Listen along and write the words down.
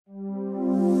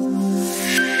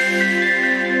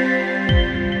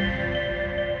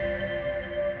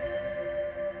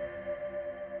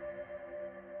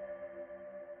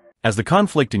As the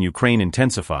conflict in Ukraine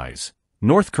intensifies,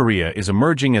 North Korea is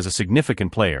emerging as a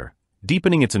significant player,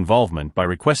 deepening its involvement by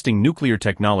requesting nuclear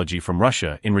technology from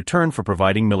Russia in return for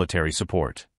providing military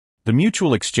support. The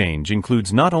mutual exchange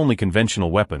includes not only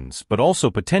conventional weapons but also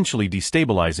potentially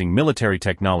destabilizing military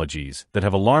technologies that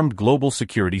have alarmed global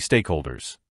security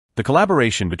stakeholders. The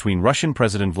collaboration between Russian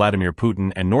President Vladimir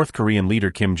Putin and North Korean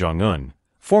leader Kim Jong-un,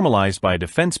 formalized by a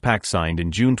defense pact signed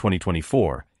in June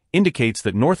 2024, indicates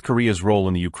that North Korea's role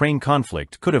in the Ukraine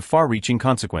conflict could have far-reaching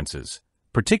consequences,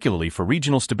 particularly for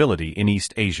regional stability in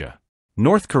East Asia.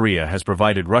 North Korea has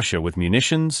provided Russia with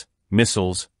munitions,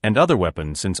 missiles, and other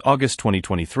weapons since August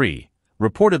 2023,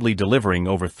 reportedly delivering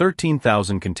over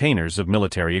 13,000 containers of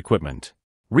military equipment.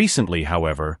 Recently,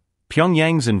 however,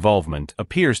 Pyongyang's involvement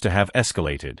appears to have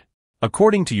escalated.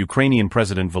 According to Ukrainian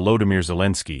President Volodymyr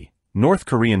Zelensky, North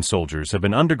Korean soldiers have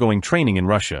been undergoing training in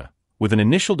Russia, with an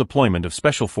initial deployment of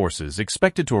special forces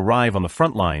expected to arrive on the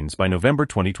front lines by November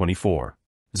 2024.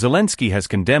 Zelensky has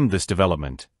condemned this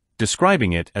development,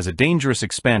 describing it as a dangerous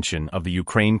expansion of the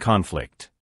Ukraine conflict.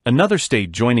 Another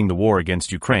state joining the war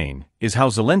against Ukraine is how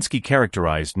Zelensky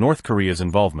characterized North Korea's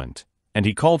involvement, and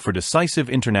he called for decisive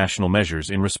international measures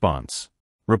in response.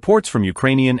 Reports from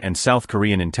Ukrainian and South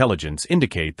Korean intelligence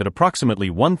indicate that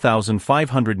approximately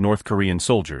 1,500 North Korean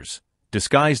soldiers,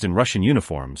 disguised in Russian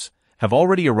uniforms, have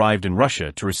already arrived in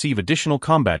Russia to receive additional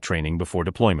combat training before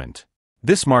deployment.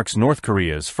 This marks North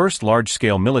Korea's first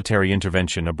large-scale military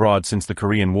intervention abroad since the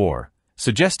Korean War,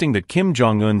 suggesting that Kim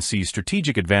Jong-un sees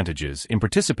strategic advantages in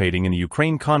participating in the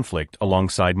Ukraine conflict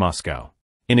alongside Moscow.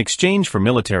 In exchange for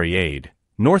military aid,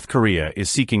 North Korea is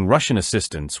seeking Russian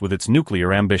assistance with its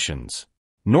nuclear ambitions.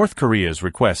 North Korea's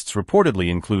requests reportedly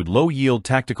include low-yield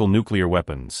tactical nuclear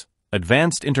weapons,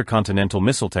 advanced intercontinental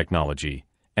missile technology,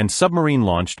 and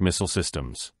submarine-launched missile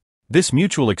systems. This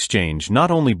mutual exchange not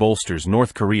only bolsters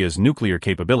North Korea's nuclear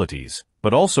capabilities,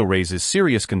 but also raises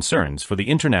serious concerns for the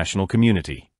international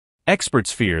community.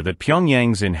 Experts fear that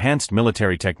Pyongyang's enhanced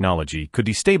military technology could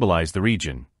destabilize the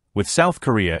region, with South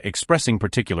Korea expressing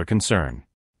particular concern.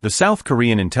 The South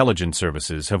Korean intelligence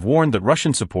services have warned that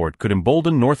Russian support could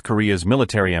embolden North Korea's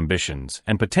military ambitions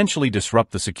and potentially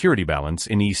disrupt the security balance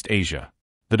in East Asia.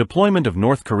 The deployment of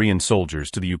North Korean soldiers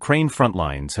to the Ukraine front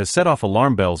lines has set off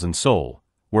alarm bells in Seoul,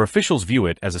 where officials view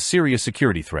it as a serious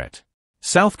security threat.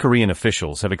 South Korean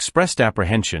officials have expressed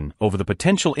apprehension over the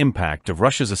potential impact of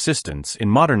Russia's assistance in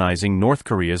modernizing North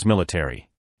Korea's military.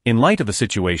 In light of the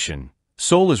situation,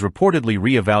 Seoul is reportedly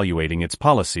re-evaluating its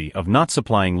policy of not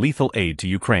supplying lethal aid to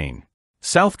Ukraine.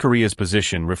 South Korea's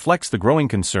position reflects the growing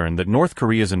concern that North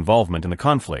Korea's involvement in the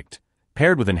conflict,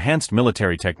 paired with enhanced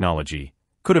military technology,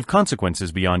 could have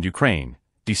consequences beyond Ukraine,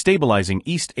 destabilizing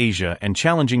East Asia and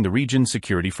challenging the region's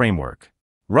security framework.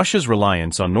 Russia's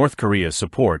reliance on North Korea's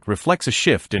support reflects a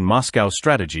shift in Moscow's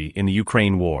strategy in the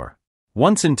Ukraine war.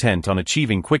 Once intent on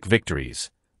achieving quick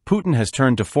victories, Putin has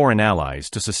turned to foreign allies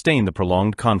to sustain the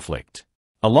prolonged conflict.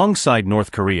 Alongside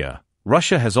North Korea,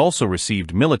 Russia has also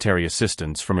received military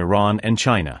assistance from Iran and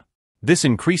China. This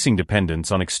increasing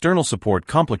dependence on external support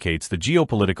complicates the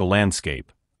geopolitical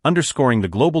landscape, underscoring the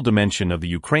global dimension of the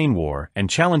Ukraine war and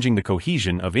challenging the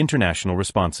cohesion of international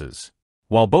responses.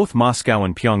 While both Moscow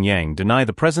and Pyongyang deny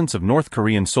the presence of North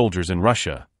Korean soldiers in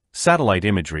Russia, satellite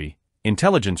imagery,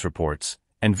 intelligence reports,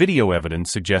 and video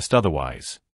evidence suggest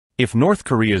otherwise. If North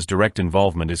Korea's direct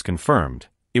involvement is confirmed,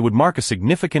 it would mark a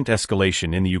significant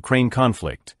escalation in the Ukraine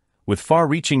conflict, with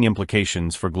far-reaching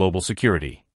implications for global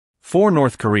security. For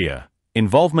North Korea,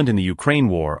 involvement in the Ukraine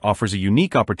war offers a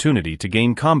unique opportunity to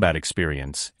gain combat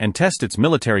experience and test its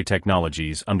military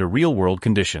technologies under real-world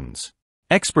conditions.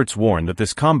 Experts warn that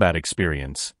this combat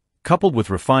experience, coupled with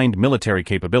refined military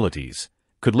capabilities,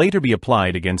 could later be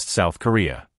applied against South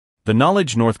Korea. The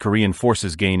knowledge North Korean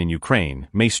forces gain in Ukraine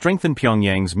may strengthen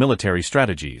Pyongyang's military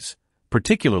strategies,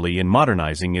 particularly in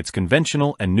modernizing its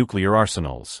conventional and nuclear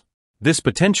arsenals. This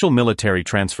potential military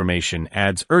transformation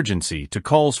adds urgency to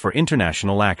calls for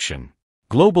international action.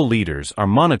 Global leaders are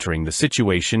monitoring the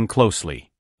situation closely.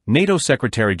 NATO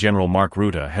Secretary-General Mark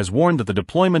Rutte has warned that the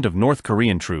deployment of North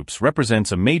Korean troops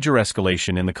represents a major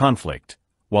escalation in the conflict,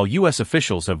 while U.S.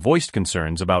 officials have voiced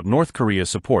concerns about North Korea's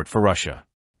support for Russia.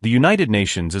 The United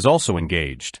Nations is also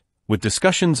engaged, with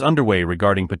discussions underway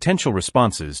regarding potential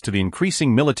responses to the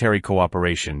increasing military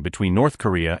cooperation between North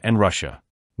Korea and Russia.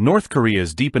 North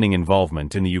Korea's deepening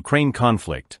involvement in the Ukraine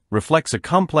conflict reflects a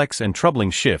complex and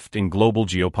troubling shift in global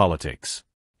geopolitics.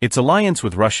 Its alliance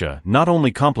with Russia not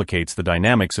only complicates the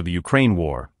dynamics of the Ukraine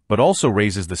war, but also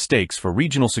raises the stakes for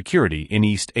regional security in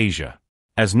East Asia.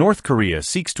 As North Korea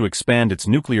seeks to expand its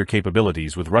nuclear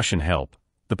capabilities with Russian help,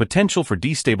 the potential for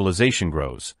destabilization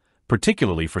grows,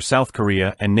 particularly for South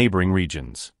Korea and neighboring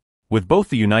regions. With both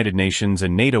the United Nations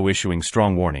and NATO issuing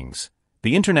strong warnings,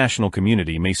 the international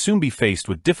community may soon be faced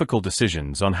with difficult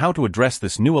decisions on how to address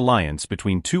this new alliance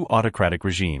between two autocratic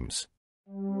regimes.